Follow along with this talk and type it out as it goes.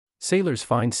Sailors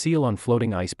find seal on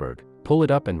floating iceberg, pull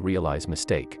it up and realize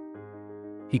mistake.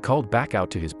 He called back out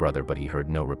to his brother but he heard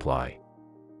no reply.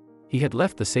 He had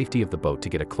left the safety of the boat to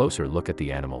get a closer look at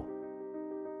the animal.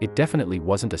 It definitely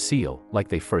wasn't a seal, like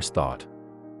they first thought.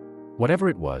 Whatever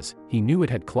it was, he knew it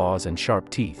had claws and sharp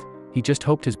teeth. He just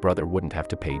hoped his brother wouldn't have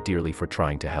to pay dearly for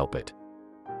trying to help it.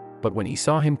 But when he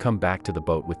saw him come back to the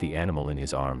boat with the animal in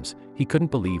his arms, he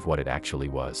couldn't believe what it actually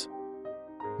was.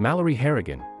 Mallory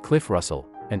Harrigan, Cliff Russell,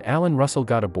 and Alan Russell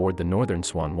got aboard the Northern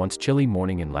Swan one chilly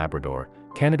morning in Labrador,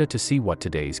 Canada to see what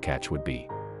today's catch would be.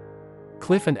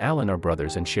 Cliff and Alan are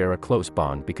brothers and share a close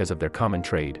bond because of their common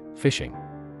trade, fishing.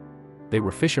 They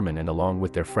were fishermen and along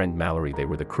with their friend Mallory they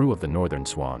were the crew of the Northern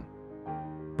Swan.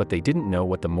 But they didn't know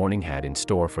what the morning had in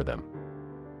store for them.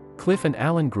 Cliff and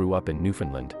Alan grew up in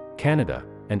Newfoundland, Canada,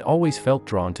 and always felt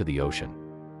drawn to the ocean.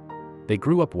 They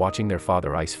grew up watching their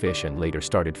father ice fish and later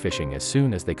started fishing as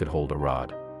soon as they could hold a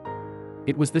rod.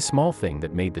 It was this small thing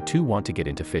that made the two want to get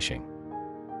into fishing.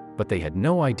 But they had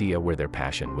no idea where their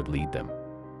passion would lead them.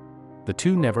 The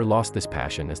two never lost this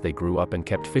passion as they grew up and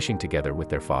kept fishing together with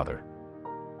their father.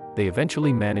 They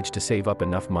eventually managed to save up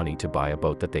enough money to buy a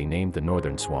boat that they named the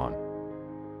Northern Swan.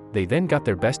 They then got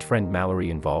their best friend Mallory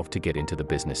involved to get into the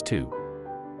business too.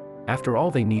 After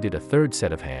all, they needed a third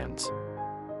set of hands.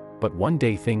 But one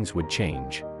day things would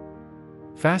change.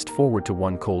 Fast forward to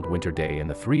one cold winter day and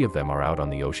the three of them are out on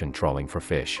the ocean trawling for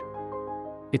fish.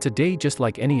 It's a day just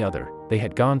like any other. They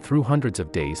had gone through hundreds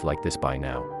of days like this by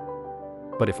now.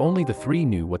 But if only the three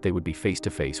knew what they would be face to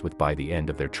face with by the end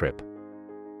of their trip.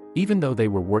 Even though they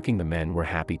were working, the men were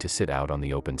happy to sit out on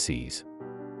the open seas.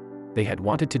 They had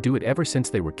wanted to do it ever since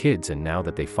they were kids, and now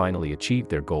that they finally achieved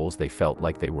their goals they felt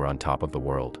like they were on top of the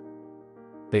world.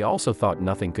 They also thought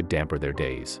nothing could damper their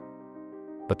days.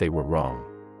 But they were wrong.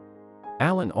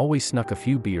 Alan always snuck a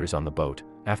few beers on the boat.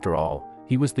 After all,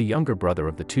 he was the younger brother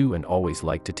of the two and always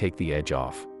liked to take the edge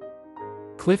off.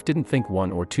 Cliff didn't think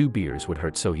 1 or 2 beers would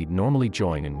hurt, so he'd normally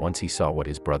join in once he saw what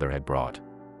his brother had brought.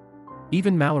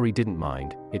 Even Mallory didn't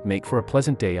mind. It'd make for a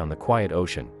pleasant day on the quiet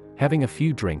ocean, having a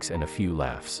few drinks and a few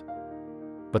laughs.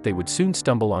 But they would soon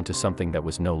stumble onto something that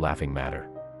was no laughing matter.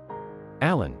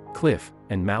 Alan, Cliff,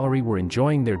 and Mallory were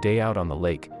enjoying their day out on the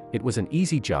lake. It was an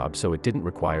easy job, so it didn't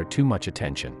require too much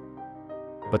attention.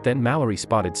 But then Mallory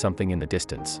spotted something in the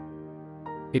distance.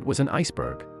 It was an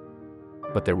iceberg.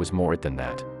 But there was more than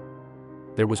that.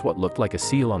 There was what looked like a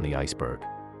seal on the iceberg.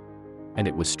 And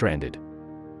it was stranded.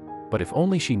 But if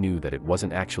only she knew that it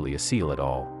wasn't actually a seal at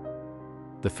all.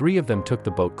 The three of them took the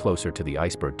boat closer to the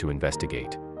iceberg to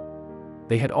investigate.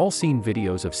 They had all seen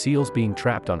videos of seals being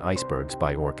trapped on icebergs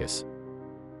by orcas.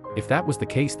 If that was the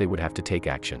case, they would have to take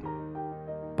action.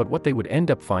 But what they would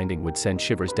end up finding would send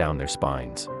shivers down their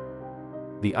spines.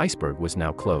 The iceberg was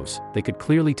now close. They could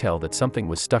clearly tell that something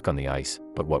was stuck on the ice,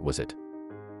 but what was it?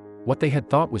 What they had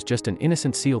thought was just an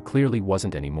innocent seal clearly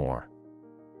wasn't anymore.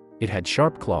 It had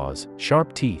sharp claws,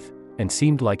 sharp teeth, and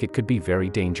seemed like it could be very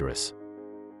dangerous.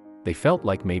 They felt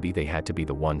like maybe they had to be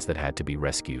the ones that had to be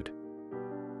rescued.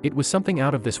 It was something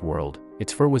out of this world.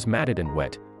 Its fur was matted and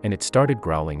wet, and it started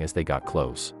growling as they got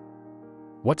close.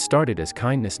 What started as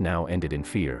kindness now ended in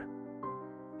fear.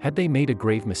 Had they made a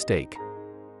grave mistake?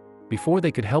 Before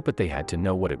they could help it, they had to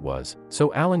know what it was,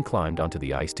 so Alan climbed onto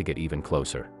the ice to get even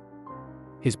closer.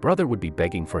 His brother would be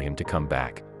begging for him to come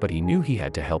back, but he knew he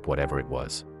had to help whatever it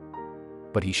was.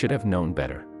 But he should have known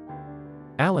better.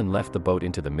 Alan left the boat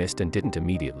into the mist and didn't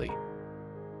immediately.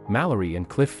 Mallory and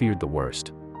Cliff feared the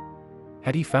worst.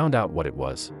 Had he found out what it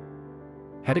was?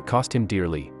 Had it cost him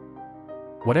dearly?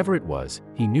 Whatever it was,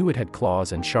 he knew it had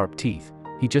claws and sharp teeth.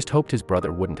 He just hoped his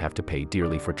brother wouldn't have to pay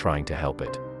dearly for trying to help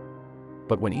it.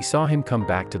 But when he saw him come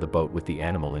back to the boat with the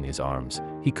animal in his arms,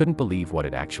 he couldn't believe what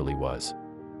it actually was.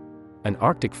 An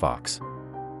Arctic fox.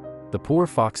 The poor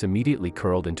fox immediately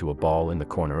curled into a ball in the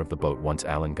corner of the boat once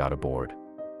Alan got aboard.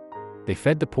 They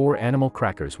fed the poor animal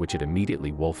crackers, which it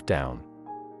immediately wolfed down.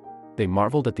 They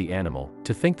marveled at the animal,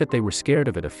 to think that they were scared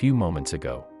of it a few moments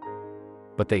ago.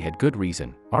 But they had good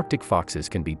reason. Arctic foxes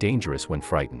can be dangerous when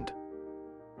frightened.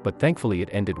 But thankfully it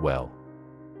ended well.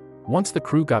 Once the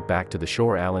crew got back to the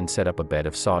shore, Alan set up a bed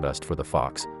of sawdust for the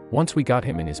fox. Once we got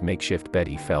him in his makeshift bed,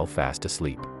 he fell fast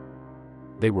asleep.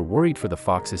 They were worried for the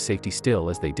fox's safety still,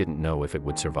 as they didn't know if it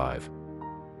would survive.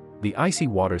 The icy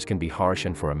waters can be harsh,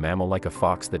 and for a mammal like a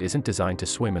fox that isn't designed to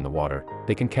swim in the water,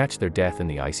 they can catch their death in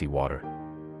the icy water.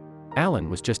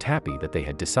 Alan was just happy that they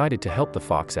had decided to help the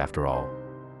fox after all.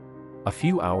 A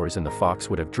few hours and the fox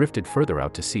would have drifted further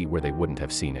out to sea where they wouldn't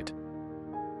have seen it.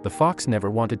 The fox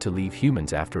never wanted to leave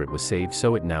humans after it was saved,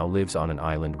 so it now lives on an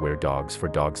island where dogs for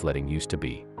dogs letting used to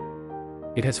be.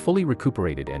 It has fully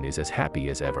recuperated and is as happy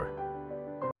as ever.